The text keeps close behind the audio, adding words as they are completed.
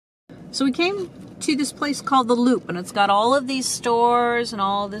So we came to this place called The Loop, and it's got all of these stores and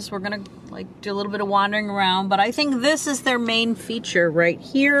all of this. We're gonna like do a little bit of wandering around, but I think this is their main feature right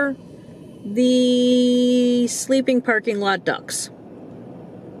here. The sleeping parking lot ducks.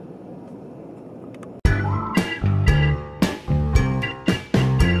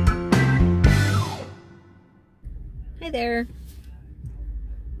 Hi there.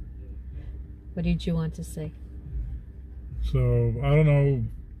 What did you want to say? So, I don't know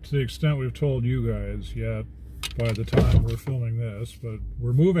to the extent we've told you guys yet by the time we're filming this, but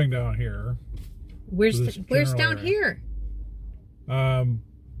we're moving down here. Where's down here?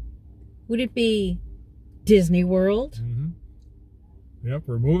 Would it be Disney World? Mm-hmm. Yep,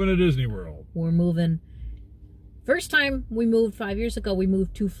 we're moving to Disney World. We're moving. First time we moved 5 years ago, we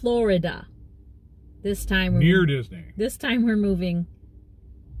moved to Florida. This time we're near Disney. This time we're moving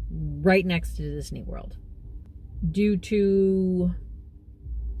right next to Disney World. Due to...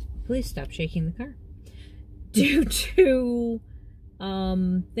 Please stop shaking the car. Due to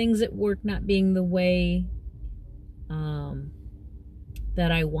things at work not being the way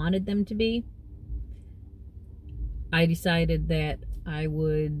that I wanted them to be, I decided that I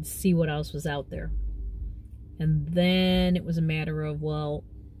would see what else was out there. And then it was a matter of, well,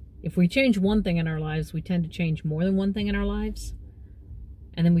 if we change one thing in our lives, we tend to change more than one thing in our lives.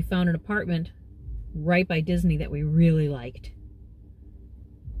 And then we found an apartment right by Disney that we really liked.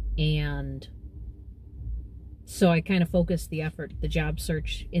 And so I kind of focused the effort, the job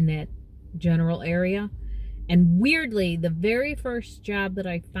search in that general area. And weirdly, the very first job that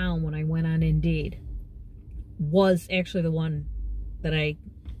I found when I went on Indeed was actually the one that I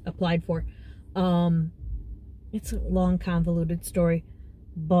applied for. It's a long, convoluted story,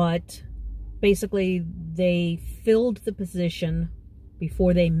 but basically they filled the position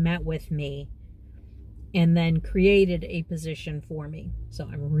before they met with me and then created a position for me. So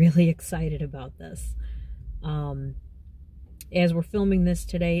I'm really excited about this. As we're filming this,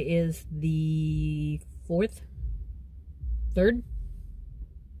 today is the 4th? 3rd?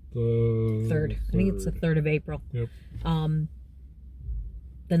 The 3rd. I think it's the 3rd of April. Yep.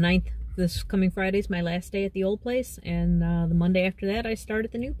 The 9th, this coming Friday, is my last day at the old place, and the Monday after that I start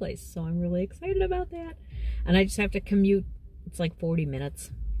at the new place. So I'm really excited about that. And I just have to commute, it's like 40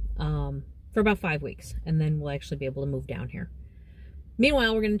 minutes, for about 5 weeks, and then we'll actually be able to move down here.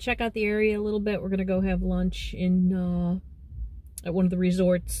 Meanwhile, we're going to check out the area a little bit. We're going to go have lunch in at one of the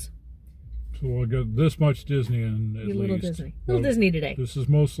resorts. So we'll get this much Disney in at little least. Disney. Little Disney today. This is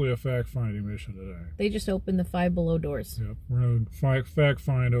mostly a fact-finding mission today. They just opened the Five Below doors. Yep, we're going to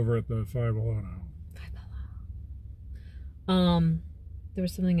fact-find over at the Five Below now. Five Below. There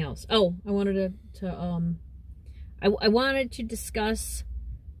was something else. Oh, I wanted I wanted to discuss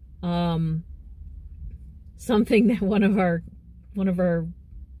something that one of our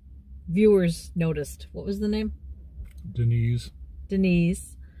viewers noticed. What was the name? Denise.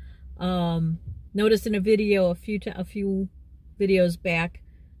 Noticed in a video a few videos back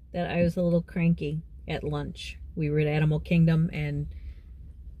that I was a little cranky at lunch. We were at Animal Kingdom, and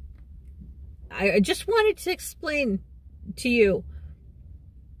I just wanted to explain to you.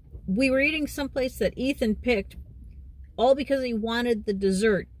 We were eating someplace that Ethan picked all because he wanted the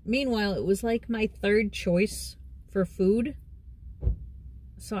dessert. Meanwhile, it was like my 3rd choice for food.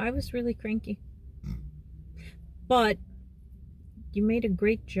 So I was really cranky. But you made a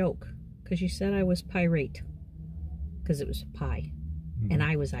great joke because you said I was pirate because it was a pie. Mm-hmm. And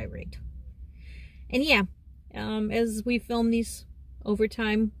I was irate. And yeah, as we film these over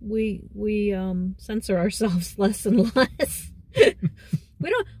time, we censor ourselves less and less. We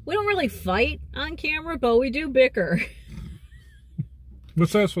don't really fight on camera, but we do bicker.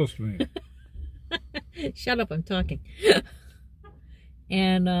 What's that supposed to mean? Shut up, I'm talking.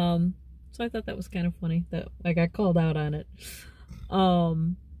 And so I thought that was kind of funny that I got called out on it. But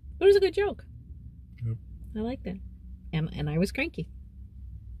it was a good joke. Yep. I like that. And I was cranky.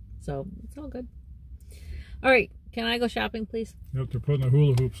 So it's all good. All right, can I go shopping, please? Yep, they're putting the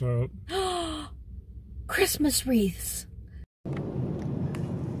hula hoops out. Christmas wreaths.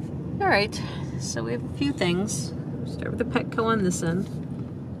 All right, so we have a few things. Start with the Petco on this end.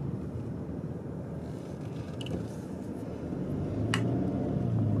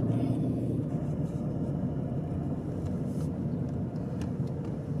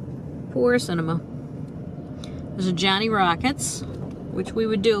 Poor cinema. There's a Johnny Rockets, which we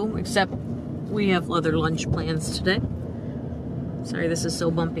would do, except we have other lunch plans today. Sorry, this is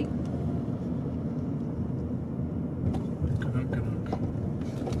so bumpy.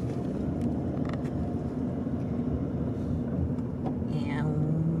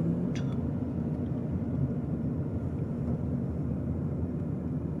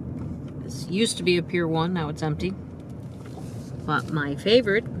 This used to be a Pier 1, now it's empty. But my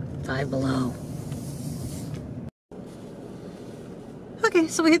favorite, Five Below. Okay,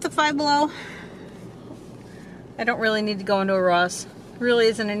 so we hit the Five Below. I don't really need to go into a Ross. Really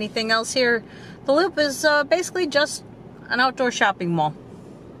isn't anything else here. The Loop is basically just an outdoor shopping mall.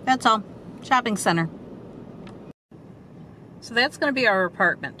 That's all. Shopping center. So that's going to be our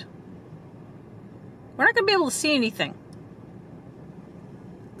apartment. We're not going to be able to see anything.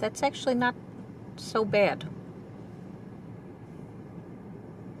 That's actually not so bad.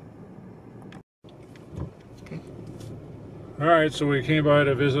 Okay. All right, so we came by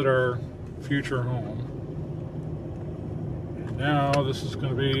to visit our future home. And now this is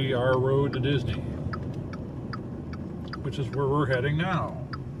going to be our road to Disney, which is where we're heading now.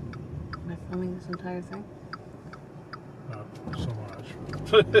 Am I filming this entire thing? Not so much.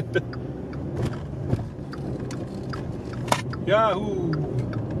 Yahoo!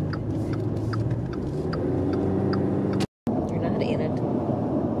 You're not in it.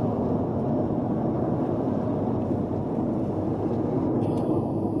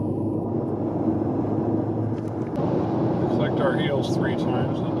 Clicked our heels 3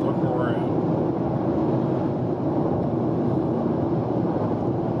 times and look where we're at.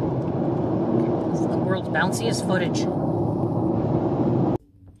 This is the world's bounciest footage. All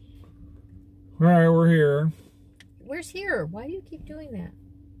right, we're here. Where's here? Why do you keep doing that?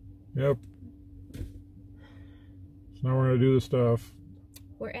 Yep. So now we're going to do the stuff.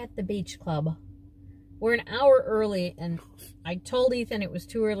 We're at the beach club. We're an hour early, and I told Ethan it was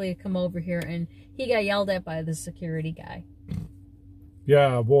too early to come over here, and he got yelled at by the security guy.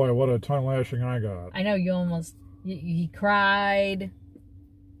 Yeah, boy, what a tongue lashing I got. I know, you almost, he cried.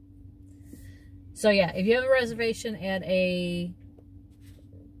 So yeah, if you have a reservation at a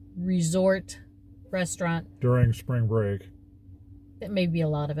resort restaurant During spring break. that may be a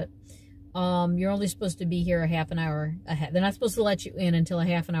lot of it, you're only supposed to be here a half an hour ahead. They're not supposed to let you in until a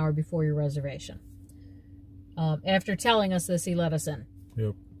half an hour before your reservation. After telling us this, he let us in.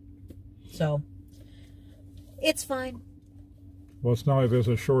 Yep. So it's fine. Well, it's not like there's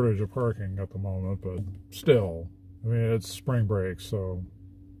a shortage of parking at the moment, but still, I mean, it's spring break, so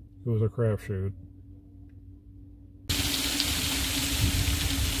it was a crapshoot.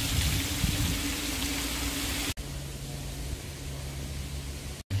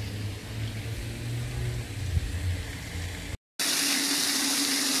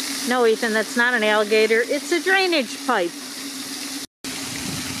 No, Ethan, that's not an alligator. It's a drainage pipe.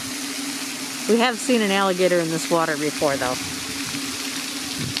 We have seen an alligator in this water before, though.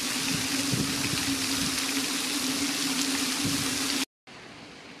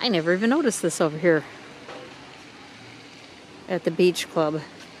 I never even noticed this over here at the beach club.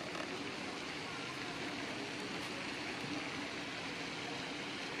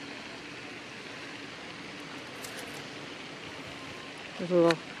 There's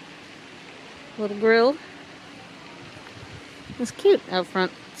a little grill. It's cute out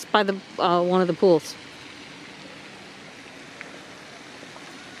front. It's by the one of the pools.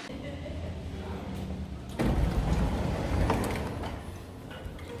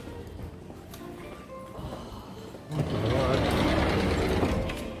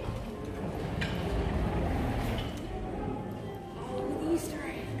 Easter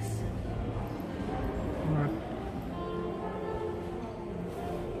eggs.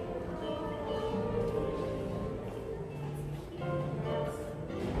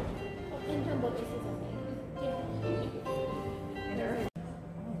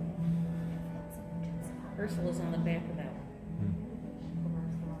 Ursula's on the back of that one.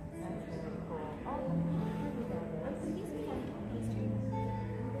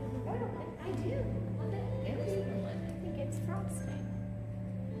 I do. I think it's frosting.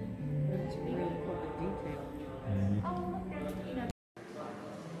 It's really full of detail. Oh, you know.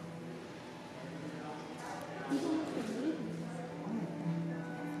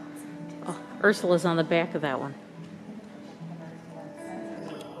 Oh, Ursula's on the back of that one.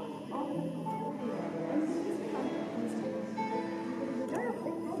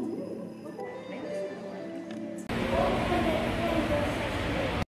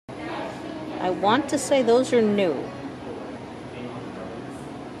 I want to say those are new.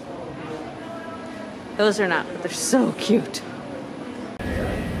 Those are not, but they're so cute.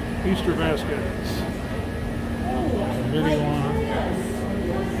 Easter baskets. Mini one.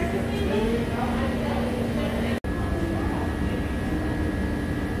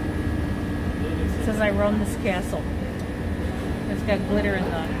 It says I run this castle. It's got glitter in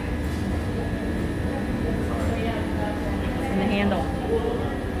the handle.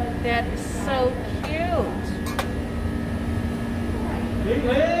 That is so cute.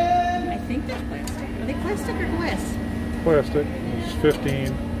 I think they're plastic. Are they plastic or glass? Plastic. It's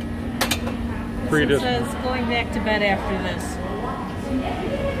 15. It says going back to bed after this.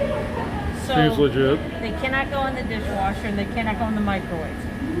 So seems legit. They cannot go in the dishwasher and they cannot go in the microwave.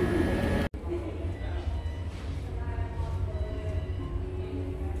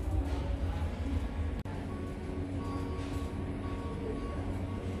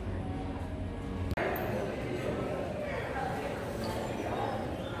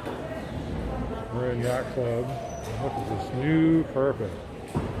 We're in Yacht Club. Look at this new carpet.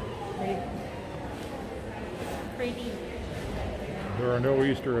 Pretty. There are no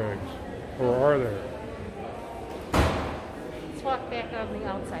Easter eggs. Or are there? Let's walk back on the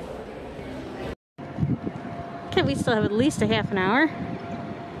outside. Okay, we still have at least a half an hour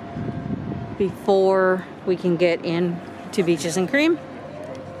before we can get in to Beaches and Cream.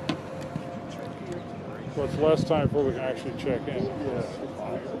 So it's less time before we can actually check in.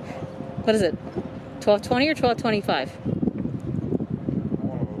 What is it? 12:20 or 12:25?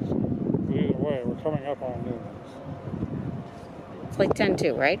 One of those. But either way, we're coming up on noon. It's like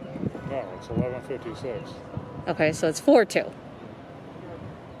 10:02, right? No, it's 11:56. Okay, so it's 4:02.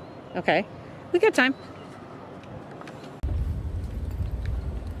 Okay, we got time.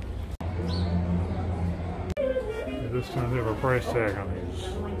 This time they have a price tag on these.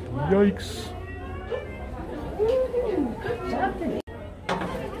 Yikes.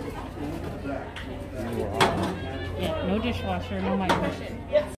 Yeah, no dishwasher, no microwave.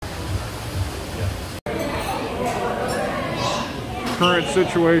 Current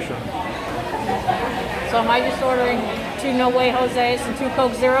situation. So am I just ordering 2 No Way Jose's and 2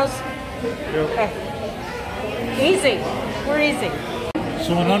 Coke Zeros? Yep. Okay. Easy. We're easy.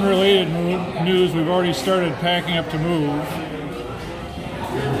 So in unrelated news, we've already started packing up to move.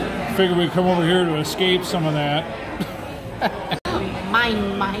 Figured we'd come over here to escape some of that.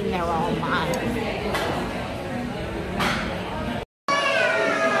 Mine, they're all mine.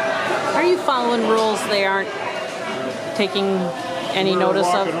 Are you following rules they aren't taking any notice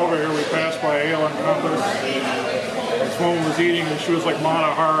of? Walking over here, we passed by Ale and Compass. This woman was eating and she was like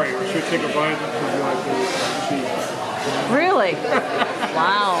Mata Hari. We should take a bite and she'd be like this. Really?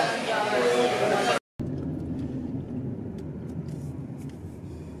 Wow.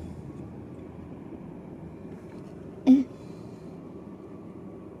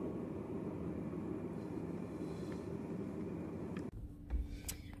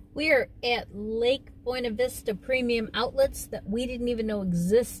 We are at Lake Buena Vista Premium Outlets that we didn't even know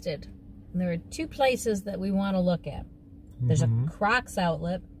existed. And there are 2 places that we want to look at. There's a Crocs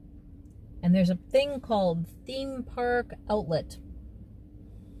outlet, and there's a thing called Theme Park Outlet.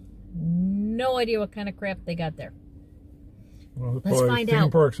 No idea what kind of crap they got there. Well, Let's find theme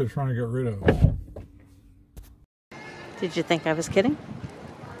out. parks they're trying to get rid of. Did you think I was kidding?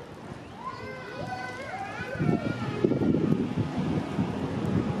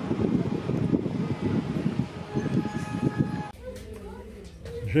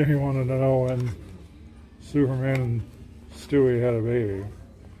 Jimmy wanted to know when Superman and Stewie had a baby.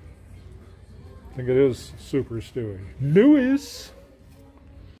 I think it is Super Stewie. Lewis!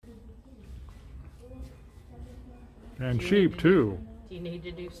 And cheap too. Do you need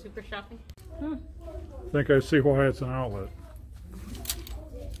to do super shopping? I think I see why it's an outlet.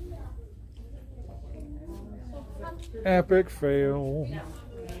 Epic fail.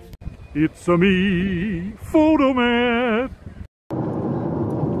 It's a me, Photo Man.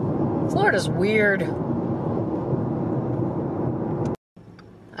 Florida's weird.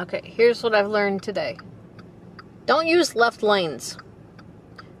 Okay, here's what I've learned today. Don't use left lanes.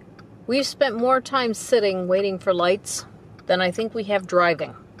 We've spent more time sitting waiting for lights than I think we have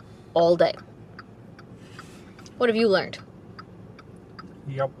driving all day. What have you learned?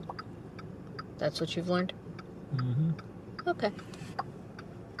 Yep. That's what you've learned? Okay.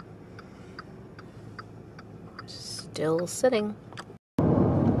 Still sitting.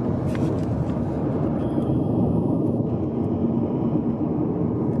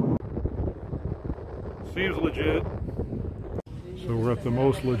 Seems legit. So we're at the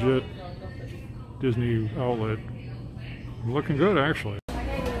most legit Disney outlet. Looking good, actually.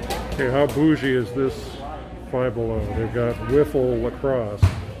 Okay, how bougie is this Five Below? They've got wiffle lacrosse.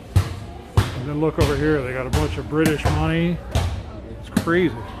 And then look over here, they got a bunch of British money. It's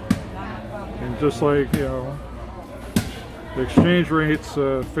crazy. And just like, you know, the exchange rate's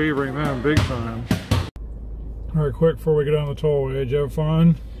favoring them big time. All right, quick before we get on the tollway, did you have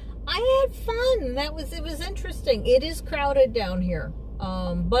fun? I had fun. It was interesting. It is crowded down here.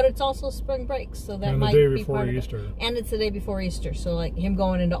 But it's also spring break, so that might be part of it. And the day before Easter. And it's the day before Easter, so like him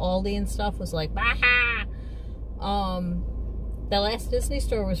going into Aldi and stuff was like, bah! The last Disney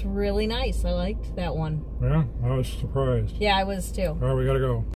store was really nice. I liked that one. Yeah, I was surprised. Yeah, I was too. All right, we gotta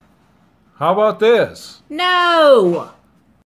go. How about this? No!